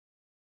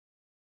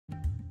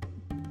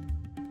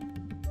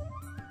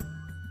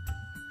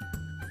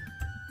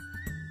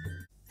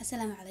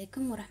السلام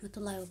عليكم ورحمة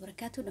الله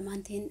وبركاته.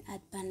 دمانتين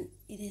أدبان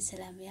إذن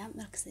سلام يا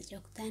مركز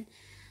جوكتان.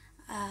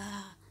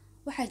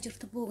 waxaa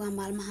jirta buuga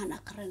maalmahan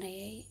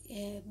aqrinayay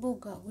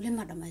buuga wali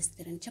ma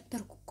dhameystirin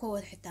chapterka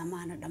koowaad xitaa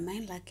maana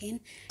dhameyn laakiin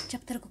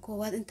chapterka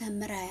koowaad intaan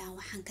marayaan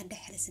waxaan ka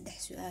dhexlay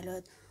 3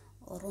 su'aalood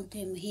oo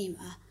runtii muhiim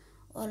ah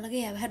oo laga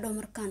yaabo hadhow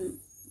markaan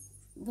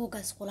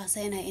buugaas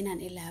khulaasaynay inaan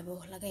ilaabo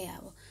laga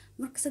yaabo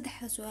marka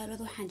 3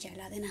 su'aalood waxaan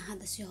jeclaaday inaan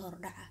hadda si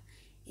hordhaca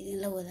idin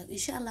la wadaag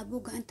insha Allah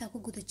buuga inta ku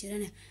guda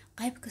jirana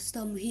qayb kasta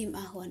oo muhiim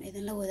ah waan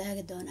idin la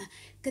wadaagi doonaa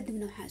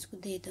kadibna waxaan isku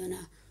dayi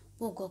doonaa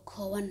buuga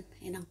kooban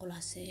inaan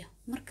khulaaseeyo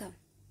marka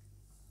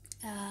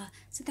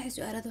 3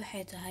 su'aalood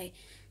waxay tahay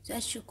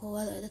su'aasha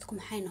koowaad oo dadku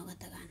maxay nooga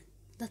tagaan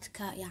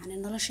dadka yaani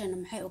nolosheena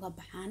maxay uga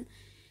baxaan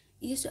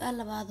iyo su'aal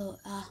labaad oo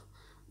ah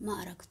ma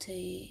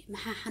aragtay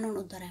maxaa xanuun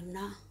u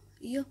dareennaa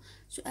iyo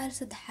su'aal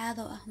saddexaad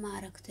oo ah ma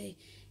aragtay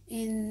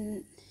in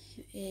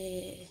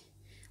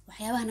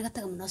waxyaabaha naga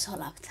taga manoosoo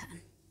laabtaan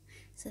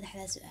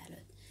 3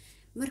 su'aalood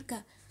marka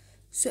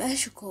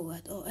su'aasha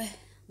koowaad oo ah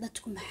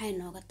dadku maxay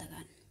nooga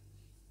tagaan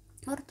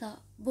horta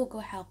buuga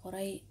waxaa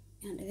qoray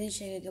aan idin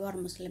sheegay gabar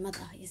muslimad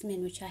ah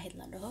ismeen mujaahid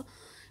la dhaho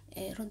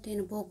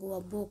runtiina buugu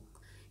waa buug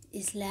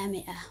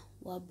islaami ah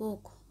waa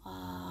buug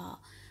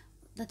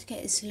dadka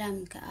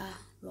islaamka ah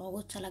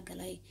loogu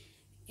talagalay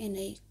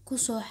inay ku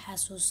soo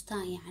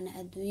xasuustaan yaani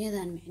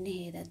adduunyadan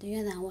micnaheeda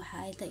adduunyadan waxa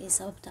ay tahay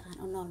sababta aan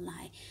u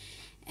noolnahay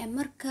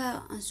marka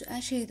aan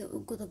su'aashayda u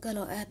guda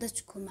galo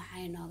dadku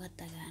maxay nooga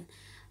tagaan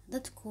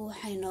dadku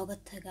waxay nooga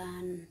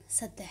tagaan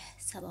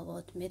 3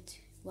 sababood mid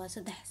waa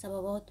 3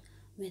 sababood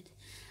mid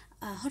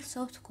hor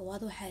sababta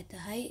koowaad waxay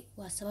tahay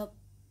waa sabab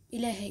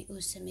ilaahay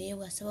uu sameeyay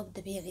waa sabab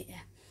dabiici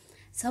ah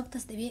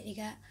sababtaas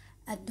dabiiciga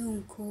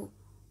adduunku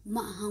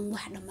ma ahan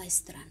wax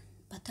dhameystiran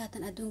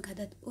batatan adduunka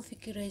dad u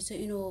fikirayso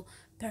inuu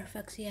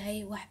perfect yahay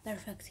wax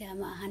perfect ah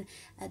ma ahan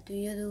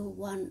adduunyadu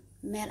waa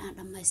meel aan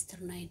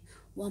dhammaystirnayn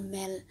waa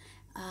meel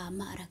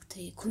ma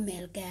aragtay ku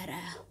meel gaar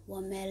ah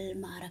waa meel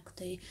ma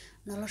aragtay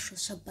noloshu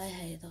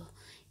sabayhaydo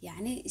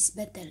يعني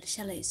isbedel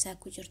shalay isaa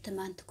ku jirto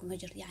maanta kuma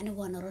jirto yani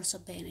waa nolol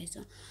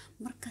sabaynayso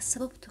marka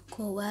sababta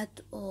koowaad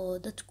oo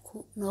dadku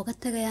nooga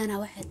tagayana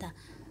waxay tahay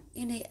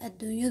inay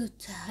adduunyadu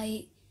tahay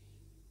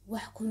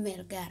wax ku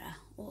meel gaar ah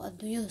oo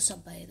adduunyadu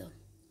sabaydo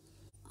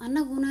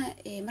annaguna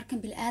markan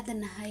bil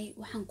aadanahay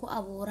waxaan ku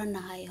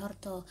abuuranahay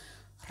horto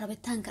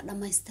rabitaanka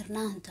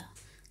dhamaystirnaanta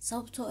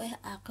sababtoo ah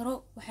aakhiro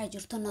waxa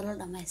jirto nolol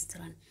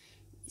dhammaystiran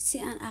si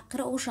aan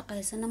aakhiro ugu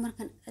shaqeysano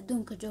markan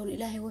adduunka joogno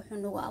ilaahay wuxuu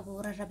nagu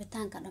abuuray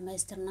rabitaanka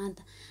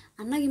dhamaystirnaanta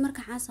annagi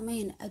marka aan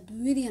sameeyno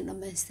adduunyada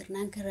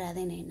dhamaystirnaan ka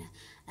raadinayna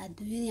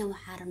adduunyada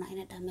waxa rabnaa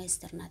inay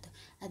dhamaystirnaato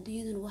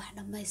adduunyadu wax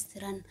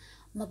dhammaystiran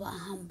maba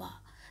ahanba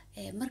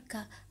marka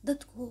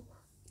dadku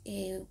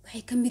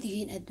waxay ka mid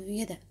yihiin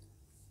adduunyada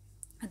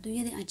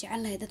aan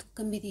jecelnahay dadku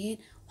ka mid yihiin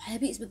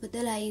waxay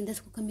isbedbedelayeen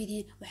dadku ka mid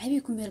yihiin waxay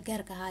ku meel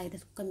gaarka ah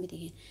dadku ka mid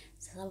yihiin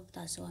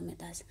sababtaas waa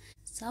midaas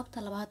sababta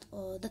labaad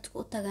oo dadku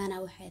u tagaana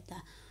waxay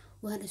tahay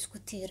waan isku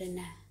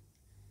tiirinaa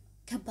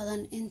ka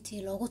badan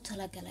intii loogu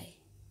talagalay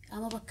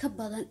amaba ka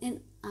badan in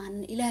aan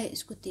ilaahay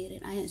isku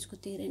tiirin ayaan isku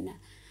tiirinaa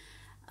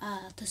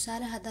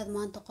tusaale hadaad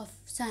maanta qof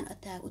saan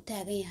u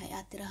taagan yahay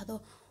aad tiraahdo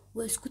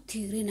waa isku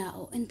tiirinaa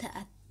oo inta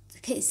aad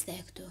ka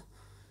istaagto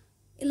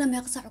ila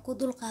meeqsac ku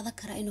dul qaadan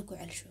kara inuu ku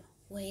celsho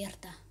way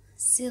yarta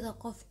sida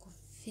qofku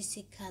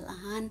physical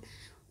ahaan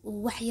uu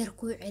wax yar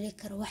ku celi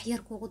karo wax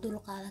yar kugu dul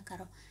qaadan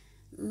karo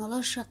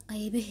nolosha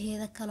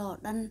qaybaheeda kale oo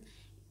dhan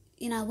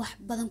inaa wax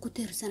badan ku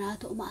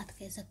tiirsanaato uma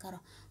adkeysan karo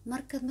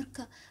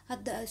marka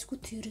hadda isku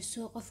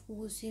tiiriso qofku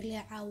wuu si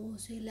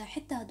leeca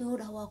xitaa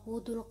doodha waa kugu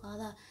dul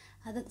qaada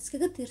hadda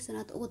iskaga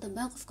tiirsanaato ugu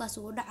dambeyn qofkaas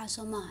uu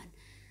dhacaso maahan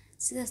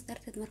sidaas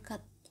darteed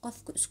markaad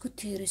qofku isku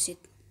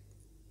tiirisid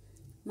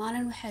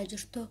maalin waxaa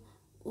jirto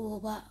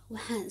uuba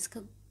waxaan iska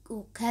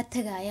uu ka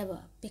tagayaba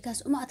because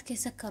uma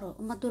adkeysan karo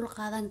uma dul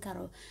qaadan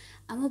karo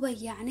amaba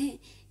yacni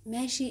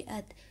meeshii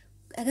aad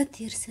aga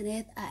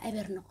tiirsaneed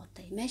eber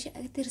noqotay meeshii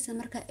aga tiirsan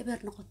marka eber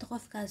noqoto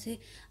qofkaasi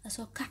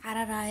asoo ka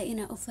cararaya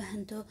inaa u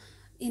fahanto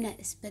inaa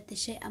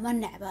isbedeshay ama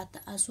necbaata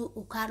asoo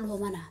u ka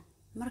lumana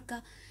marka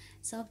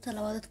sababta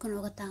labaad dadku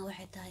nooga taan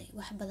waxay tahay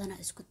wax badan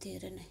isku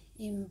tiirinay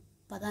in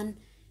badan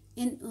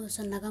in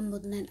uusan naga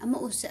mudnayn ama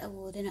uusan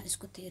awoodin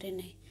isku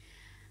tiirinay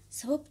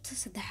sababta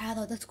saddexaad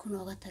oo dadku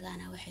nooga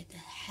tagaana waxay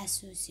tahay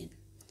xasuusin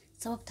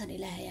sababtan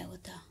ilaahay ayaa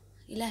wata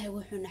ilaahay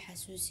wuxuu na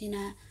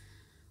xasuusinaa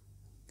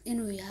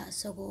inuu yahay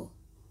asagoo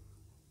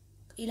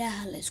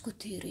ilaaha la isku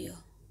tiiriyo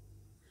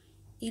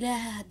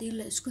ilaaha hadii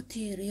la isku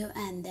tiiriyo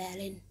aan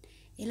daalin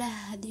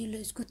ilaaha hadii la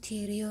isku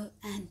tiiriyo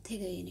aan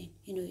tagaynin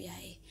inuu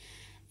yahay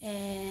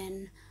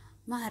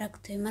ma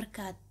aragtay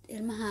markaad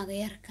ilmahaaga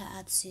yarka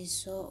aad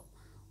siiso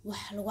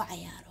wax lagu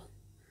cayaaro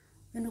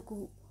inugu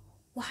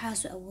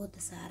waxaas awood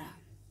saaraa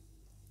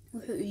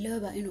wuxuu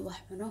iloobaa inuu wax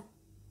cuno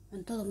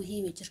cuntada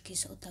muhiim ah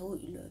jirkiisa u tahay wuu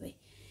iloobay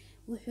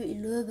wuxuu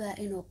iloobaa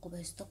inuu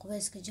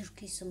qubayska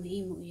jirkiisa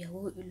muhiim u yahay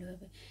wuu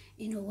iloobay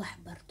inuu wax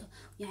barto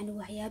yani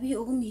waxyaabihii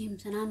ugu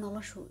muhiimsanaa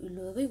noloshu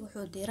iloobay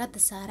wuxuu diiradda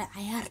saaray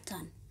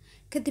cayaartan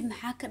kadib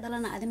maxaa ka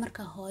dhalana adi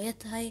marka hooyo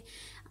tahay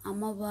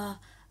amaba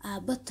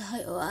aabba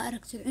tahay oo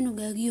aragtid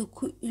cunugaagiyo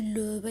ku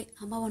iloobay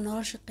amaba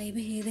nolosha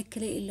qaybaheeda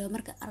kale iloob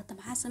marka aragta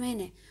maxaa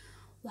sameynay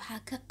waxaa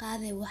ka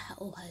qaaday waxa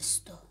uu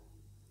haysto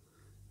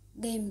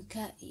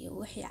gameka iyo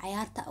wixii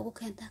ciyaarta ugu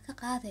keenta ka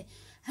qaaday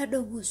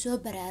hadhow wuu soo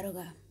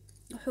baraaruga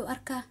wuxuu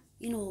arkaa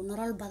inuu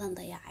nolol badan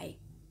dayacay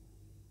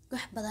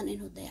wax badan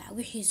inuu dayaco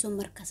wixiisu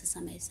markaas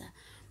sameeysa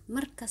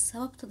marka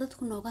sababta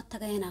dadku nooga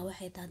tagayna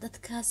waxay tahay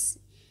dadkaas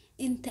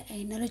inta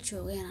ay nala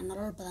joogeen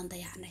nolol badan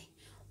dayacnay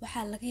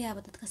waxaa laga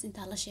yaabaa dadkaas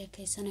inta la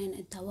sheekaysanayno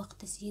inta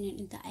waqti siineen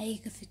inta ay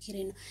ka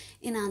fikireen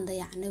inaan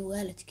dayacnay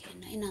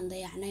waalidkeena inaan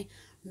dayacnay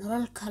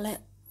nolol kale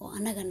oo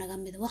anaga naga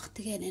mid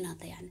waqtigeena inaan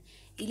dayacnay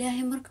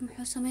ilaahay marka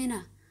muxuu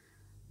sameynaa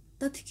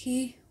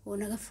dadkii uu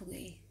naga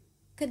fogeeyay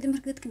kadib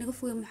markii dadkii naga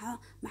fogeeyay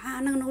maxaa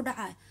anaga nagu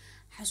dhacay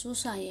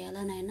xasuusaa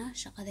yeelanayna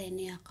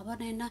shaqadeena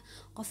qabanayna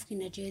qofkii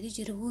najeedi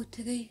jiray wuu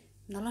tagay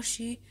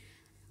noloshii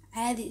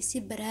caadi si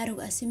baraarug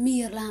ah si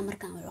miyir laha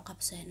markaan u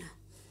qabsayna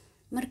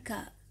marka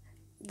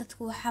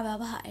dadku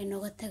waxyaabaha ay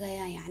nooga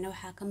tagayaan yacni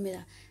waxaa ka mid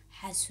ah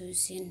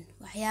xasuusin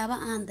waxyaabo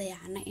aan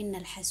dayacnay in la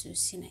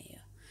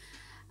xasuusinayo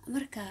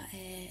marka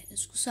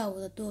isku soo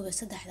wada duuba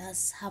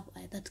saddexdaas hab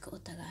ay dadka u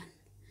tagaan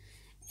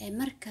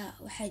marka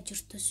waxaa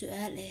jirto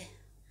su'aal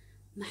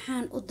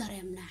maxaan u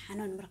dareemnaa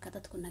xanuun marka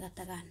dadku naga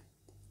tagaan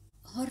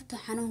horta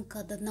xanuunka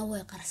dadna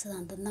way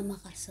qarsadaan dadna ma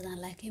qarsadaan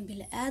laakiin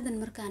bil aadan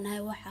markaan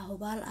nahay waxa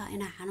hubaal ah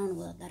inaan xanuun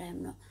wada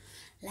dareemno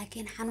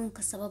laakiin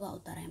xanuunka sababa u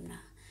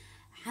dareemnaa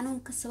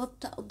xanuunka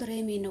sababta u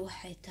dareemayna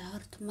waxay tahay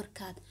horta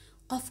markaad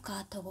qofka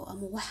tago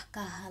ama wax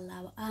ka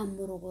halaabo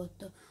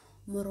murugooto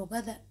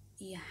murugada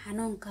iyo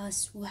xanuunkaas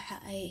waxa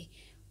ay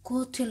ku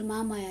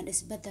tilmaamayaan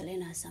isbedel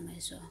inaad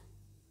sameyso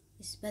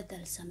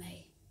isbedel sameey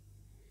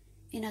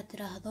inaad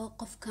tiraahdo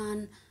qofkan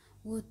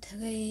wuu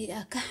tagay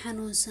ka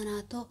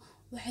xanuunsanaato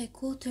waxay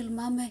ku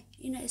tilmaamay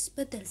inaad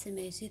isbedel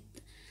sameysid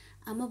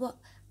amaba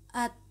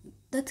aad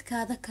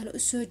dadkaada kale u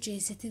soo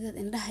jeesatid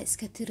indhaha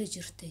iska tiri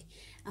jirtay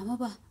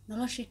amaba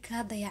noloshii ka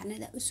dayacnay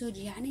u soo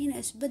yacni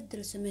inaad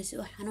isbedel sameysid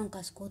oo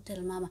xanuunkaas ku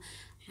tilmaama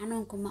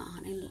xanuunku ma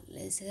ahan in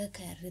la isaga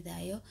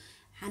kaaridayo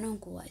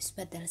xanuunku waa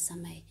isbedel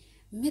sameey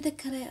mid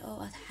kale oo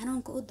aad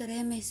xanuunka u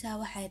dareemaysaa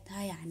waxay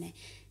tahay yacni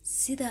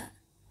sida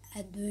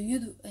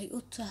adduunyadu ay u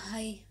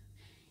tahay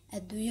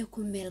adduunyo ku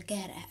meel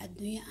gaar ah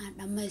adduunyo aan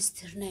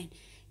dhamaystirnayn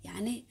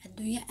yacni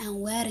adduunyo aan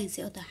waarin si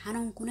oo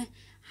xanuunkuna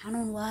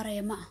xanuun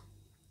waaraya ma ah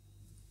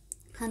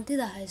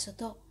hantida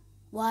haysato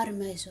waari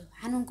mayso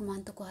xanuunku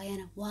maanta ku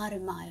hayana waari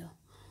maayo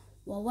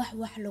waa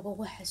wax lagu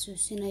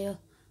xasuusinayo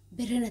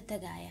birina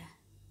tagaya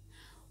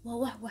waa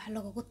wax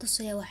lagu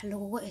tusaya wax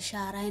lagu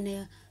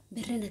ishaaraynayo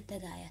birina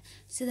tagaya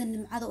sida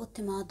nimcada u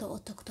timaado oo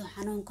tagto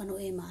xanuunkan u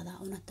imaada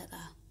una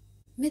tagaa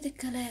mid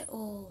kale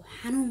oo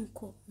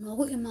xanuunku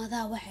noogu imaada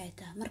waxay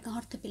tahay marka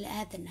horta bil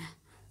aadan ah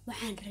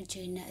waxaan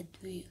rajaynaa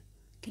adduunyo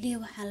kaliya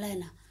waxaan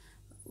leenahay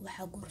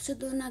waxa guurso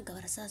doonaa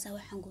gabar saasa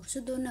waxaan guurso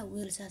doonaa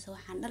wiil saasa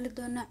waxaan dhali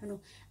doonaa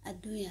cunug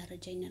adduunyaa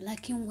rajayna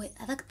laakiin way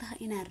adag tahay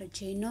inaan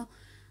rajayno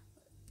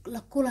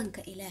la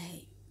kulanka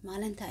ilaahay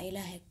maalinta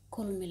ilaahay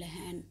kulmi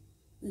lahaan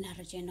inaan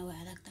rajayno way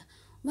adag tahay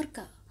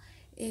marka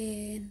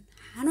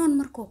xanuun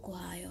markuu ku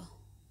hayo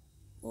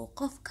oo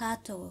qof ka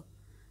tago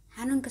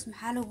xanuunkaas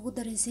maxaa lagu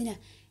dareensiina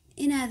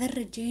inaad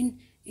rajayn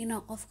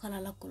inaa qof kale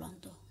la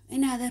kulanto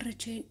inaad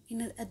rajayn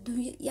inaad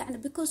adduunyo yani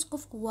because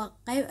qofku waa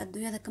qayb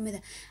adduunyada kamid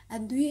ah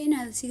adduunyo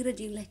inaad sii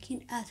rajayn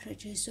laakiin aad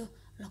rajayso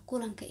la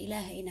kulanka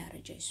ilaahay inaad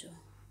rajayso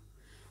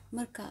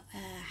marka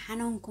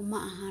xanuunku ma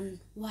ahan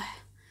wax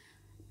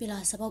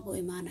bilaa sabab u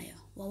imaanayo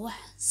waa wax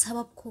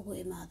sabab kugu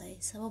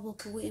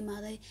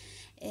imaaday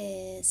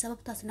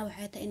sababtaasna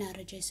waxay tahay inaad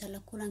rajayso la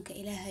kulanka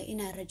ilaahay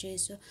inaad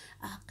rajayso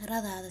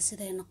aakhiradaada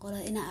siday noqola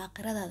inaad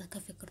aakhiradaada ka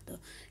fikirto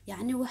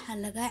yacni waxaa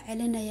lagaa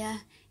celinayaa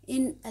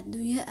in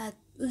adduunyo aad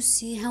u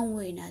sii han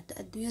weynaato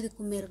adduunyada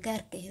ku meel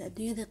gaarka ah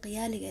adduunyada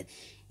qiyaaligeed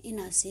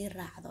inaad sii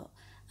raacdo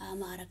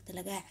ama aragti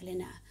lagaa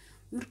celinaa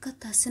marka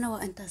taasina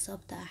waa inta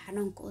sababta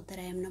xanuunka u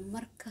dareemno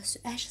marka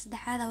su'aasha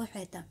saddexaad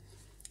waxay tahay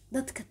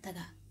dadka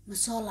taga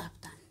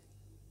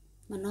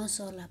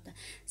manoosoo laabtaan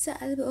si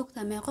adiga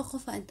ogtaa meeqo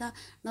qof inta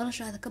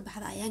noloshaada ka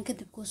baxda ayaan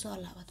kadib ku soo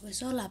laabato way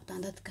soo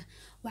laabtaan dadka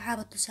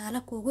waxaaba tusaale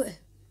kuugu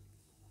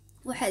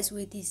waxa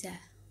isweydiisaa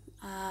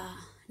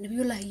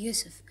nabiyullaahi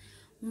yuusuf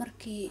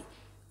markii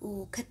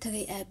uu ka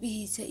tagay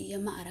aabihiisa iyo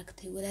ma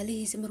aragtay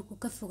walaalihiisa markuu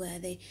ka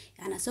fogaaday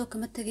yani asoo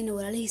kama tagin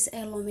walaalihiisa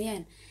ay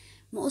lumiyeen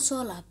ma u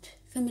soo laabtay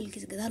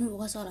familkiisa gadaal ma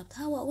uga soo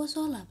laabtay waa uga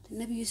soo laabtay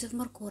nabi yuusuf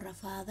markuu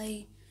rafaaday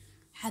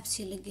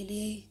xabsi la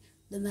geliyay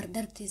dumar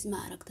dartiis ma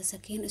aragtay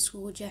sakiin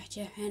iskugu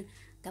jeexjeexeen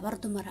gabar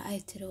dumar ay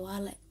tiri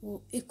waale uu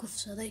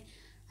ikufsaday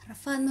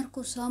rafaad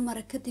markuu soo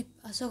maray kadib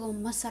asagoo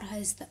masar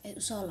haysta ay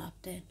u soo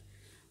laabteen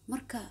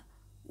marka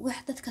wax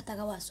dadka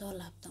taga waa soo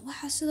laabtaan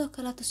waxa sidoo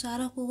kale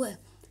tusaale kugu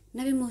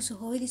nabi muuse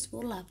hooyadiis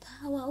buu laabtay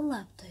waa u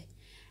laabtay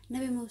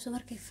nabi muuse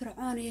markay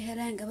fircoon iyo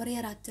heleen gabar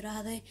yar aad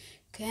tiraahday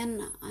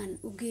keena aan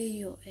u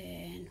geeyo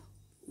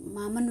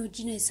maama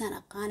nuujinaysaan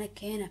aqaana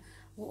keena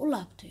wuu u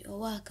laabtay oo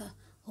waa ka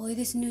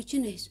hooyadiis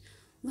nuujinayso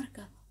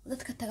marka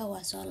dadka taga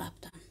waa soo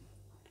laabtaan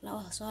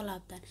soo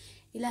laabtaan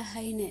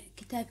ilaahayna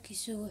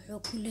kitaabkiisa wuxuu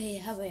ku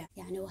leeyahay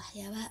yani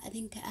waxyaabaha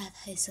adinka aad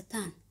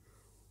haysataan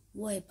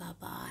way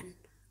baaba'aan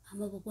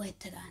amaba way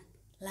tagaan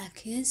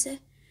laakiinse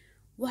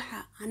waxa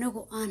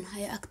anigu aan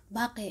hayo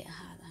baaqi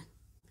ahaadaan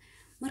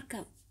marka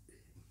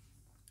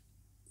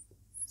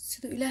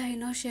sidoo ilaahay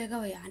noo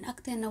sheegay yani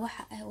agteena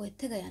waxa way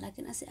tagayaan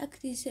laakiin asi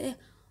agtiisa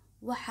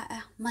waxa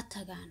ma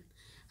tagaan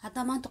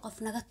hadda maanta qof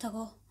naga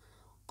tago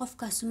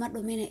qofkaas ma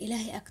dhumina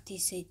ilaahay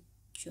agtiisa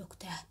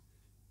joogtaa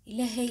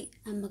ilaahay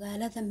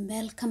magaalada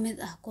meel kamid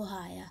ku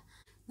haya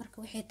marka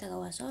wixii taga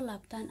waa soo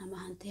laabtaan ama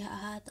hanti ha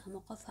ahaato ama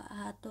qof ha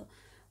ahaato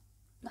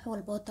wax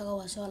walba taga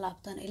waa soo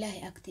laabtaan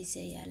ilaahay agtiisa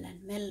yaalaan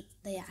meel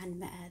dayacan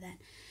ma aadaan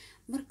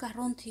marka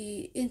runtii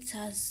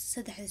intaas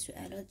saddexda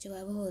su'aalood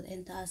jawaabahooda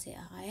intaas ay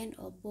ahaayeen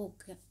oo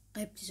buugga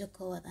qaybtiisa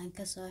koowaad aan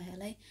ka soo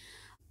helay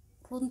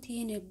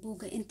runtiina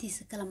buugga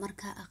intiisa kale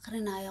marka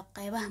aqrinayo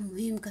qaybaha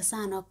muhiimka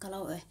saan oo kale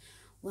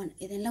waan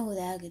idin la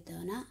wadaagi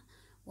doonaa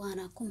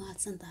waana ku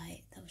mahadsantahay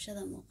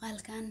tabashada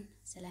muuqaalkan.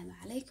 Assalaamu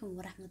calaykum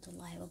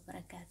waraxmatullaahi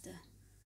wabarakaatuh.